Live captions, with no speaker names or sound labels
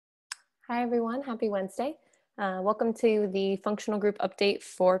Hi, everyone. Happy Wednesday. Welcome to the functional group update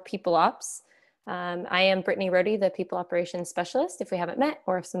for People Ops. I am Brittany Rohde, the People Operations Specialist, if we haven't met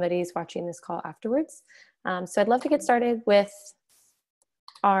or if somebody's watching this call afterwards. So I'd love to get started with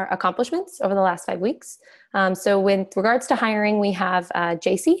our accomplishments over the last 5 weeks. So with regards to hiring, we have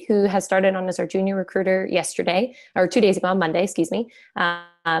JC, who has started on as our junior recruiter yesterday, or 2 days ago on Monday, excuse me.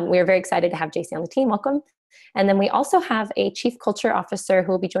 We are very excited to have JC on the team. Welcome. And then we also have a Chief Culture Officer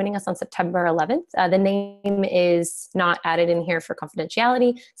who will be joining us on September 11th. The name is not added in here for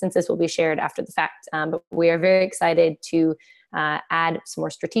confidentiality since this will be shared after the fact. But we are very excited to add some more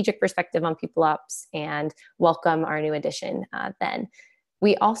strategic perspective on People Ops and welcome our new addition then.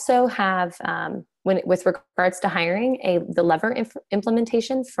 We also have, with regards to hiring, the lever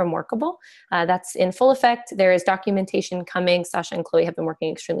implementation from Workable. That's in full effect. There is documentation coming. Sasha and Chloe have been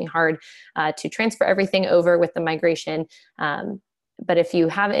working extremely hard to transfer everything over with the migration. But if you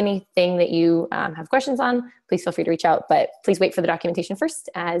have anything that you have questions on, please feel free to reach out. But please wait for the documentation first,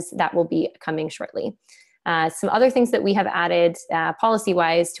 as that will be coming shortly. Some other things that we have added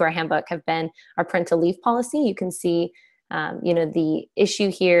policy-wise to our handbook have been our parental leave policy. You can see the issue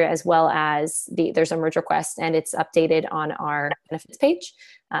here, as well as there's a merge request, and it's updated on our benefits page.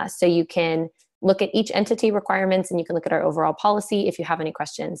 So you can look at each entity requirements and you can look at our overall policy. If you have any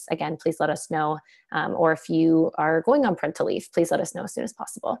questions, again, please let us know. Or if you are going on parental leave, please let us know as soon as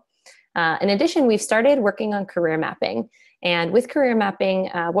possible. In addition, we've started working on career mapping. And with career mapping,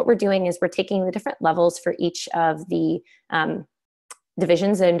 what we're doing is we're taking the different levels for each of the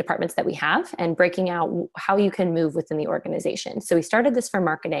divisions and departments that we have and breaking out how you can move within the organization. So we started this for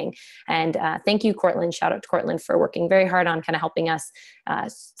marketing, and thank you, Cortland. Shout out to Cortland for working very hard on kind of helping us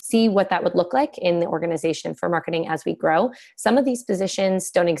see what that would look like in the organization for marketing as we grow. Some of these positions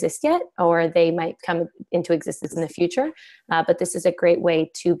don't exist yet, or they might come into existence in the future, but this is a great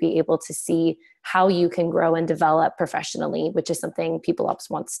way to be able to see how you can grow and develop professionally, which is something People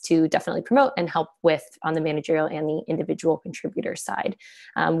Ops wants to definitely promote and help with on the managerial and the individual contributor side.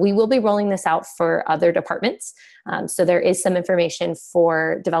 We will be rolling this out for other departments. So there is some information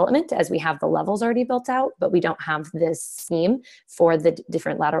for development as we have the levels already built out, but we don't have this scheme for the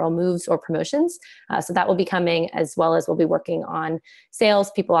different lateral moves or promotions. So that will be coming, as well as we'll be working on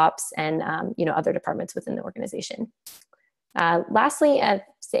sales, People Ops, and other departments within the organization. Lastly, as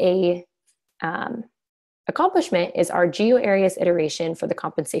a accomplishment is our geo areas iteration for the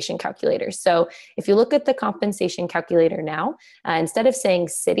compensation calculator. So if you look at the compensation calculator now, instead of saying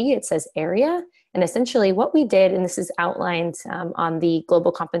city, it says area. And essentially what we did, and this is outlined on the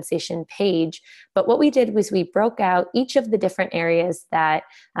global compensation page, but what we did was we broke out each of the different areas that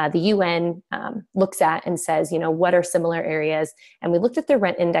the UN looks at and says, what are similar areas? And we looked at the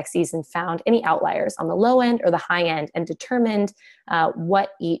rent indexes and found any outliers on the low end or the high end and determined what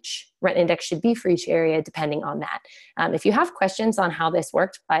each rent index should be for each area depending on that. If you have questions on how this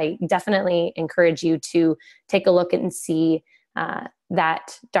worked, I definitely encourage you to take a look and see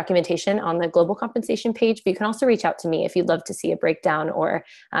that documentation on the global compensation page, but you can also reach out to me if you'd love to see a breakdown or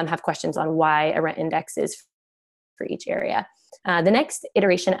have questions on why a rent index is for each area. The next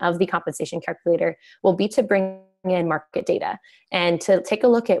iteration of the compensation calculator will be to bring in market data and to take a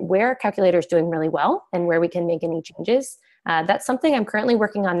look at where a calculator is doing really well and where we can make any changes. That's something I'm currently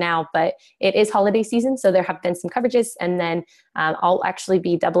working on now, but it is holiday season, so there have been some coverages, and then I'll actually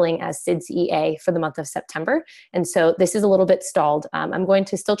be doubling as SIDS EA for the month of September, and so this is a little bit stalled. I'm going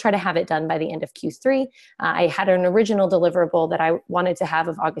to still try to have it done by the end of Q3. I had an original deliverable that I wanted to have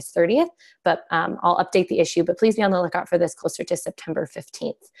of August 30th, but I'll update the issue, but please be on the lookout for this closer to September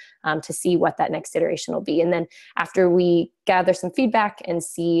 15th to see what that next iteration will be. And then after we gather some feedback and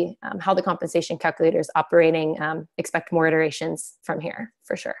see how the compensation calculator is operating, expect more iterations from here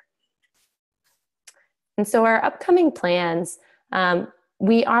for sure. And so our upcoming plans,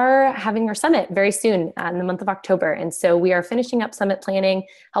 we are having our summit very soon in the month of October. And so we are finishing up summit planning,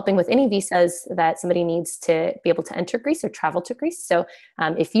 helping with any visas that somebody needs to be able to enter Greece or travel to Greece. So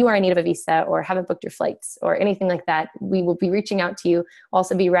if you are in need of a visa or haven't booked your flights or anything like that, we will be reaching out to you. We'll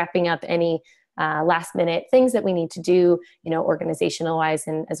also be wrapping up any last minute things that we need to do, organizational wise,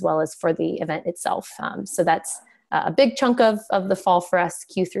 and as well as for the event itself. So that's a big chunk of the fall for us,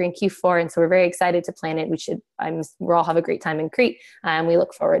 Q3 and Q4. And so we're very excited to plan it. We'll all have a great time in Crete. And we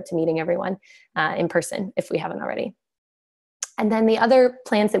look forward to meeting everyone in person if we haven't already. And then the other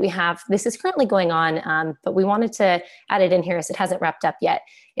plans that we have, this is currently going on, but we wanted to add it in here as it hasn't wrapped up yet,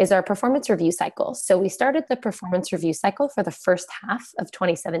 is our performance review cycle. So we started the performance review cycle for the first half of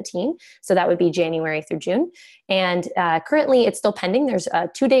 2017. So that would be January through June. And currently it's still pending. There's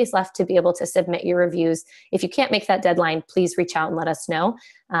 2 days left to be able to submit your reviews. If you can't make that deadline, please reach out and let us know.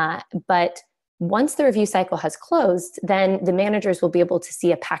 But once the review cycle has closed, then the managers will be able to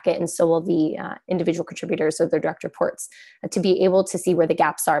see a packet, and so will the individual contributors or their direct reports, to be able to see where the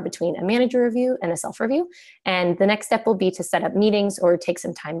gaps are between a manager review and a self-review. And the next step will be to set up meetings or take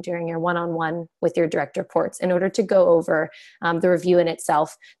some time during your one-on-one with your direct reports in order to go over the review in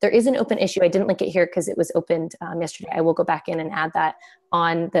itself. There is an open issue. I didn't link it here because it was opened yesterday. I will go back in and add that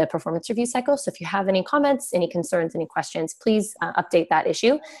on the performance review cycle. So if you have any comments, any concerns, any questions, please update that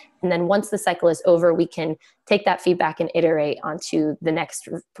issue. And then once the cycle is over, we can take that feedback and iterate onto the next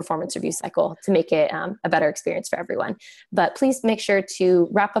performance review cycle to make it a better experience for everyone. But please make sure to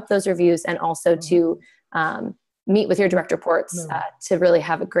wrap up those reviews and also to meet with your direct reports to really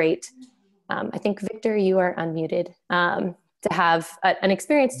have a great, I think, Victor, you are unmuted, to have an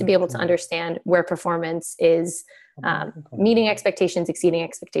experience to be able to understand where performance is meeting expectations, exceeding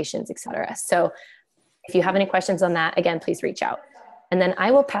expectations, et cetera. So if you have any questions on that, again, please reach out. And then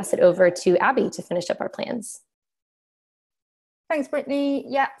I will pass it over to Abby to finish up our plans. Thanks, Brittany.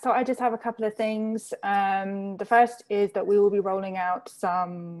 Yeah, so I just have a couple of things. The first is that we will be rolling out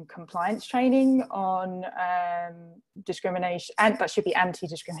some compliance training on discrimination, and that should be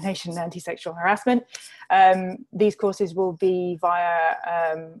anti-discrimination and anti-sexual harassment. These courses will be via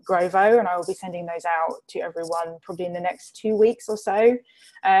Grovo, and I will be sending those out to everyone probably in the next 2 weeks or so.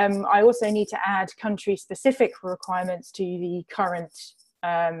 I also need to add country-specific requirements to the current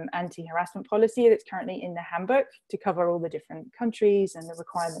anti-harassment policy that's currently in the handbook to cover all the different countries and the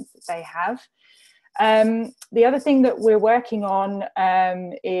requirements that they have. The other thing that we're working on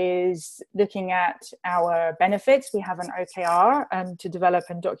is looking at our benefits. We have an OKR to develop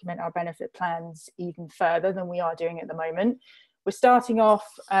and document our benefit plans even further than we are doing at the moment. We're starting off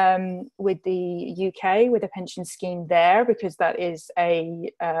with the UK with a pension scheme there, because that is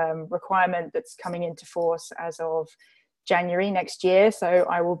a requirement that's coming into force as of January next year. So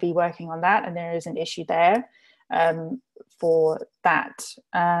I will be working on that, and there is an issue there for that.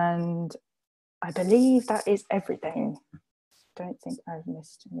 And I believe that is everything. Don't think I've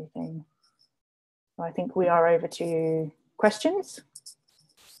missed anything. So I think we are over to questions.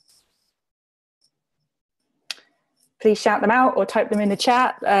 Please shout them out or type them in the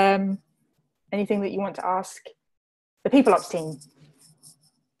chat. Anything that you want to ask the People Ops team.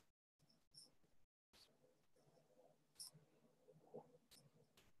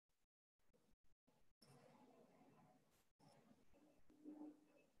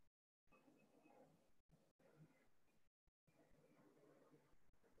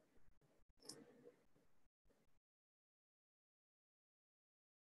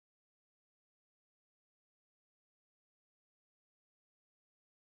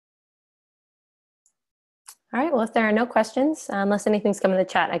 All right, well, if there are no questions, unless anything's come in the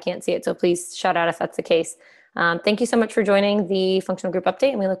chat, I can't see it, so please shout out if that's the case. Thank you so much for joining the functional group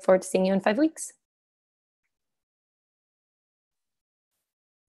update, and we look forward to seeing you in 5 weeks.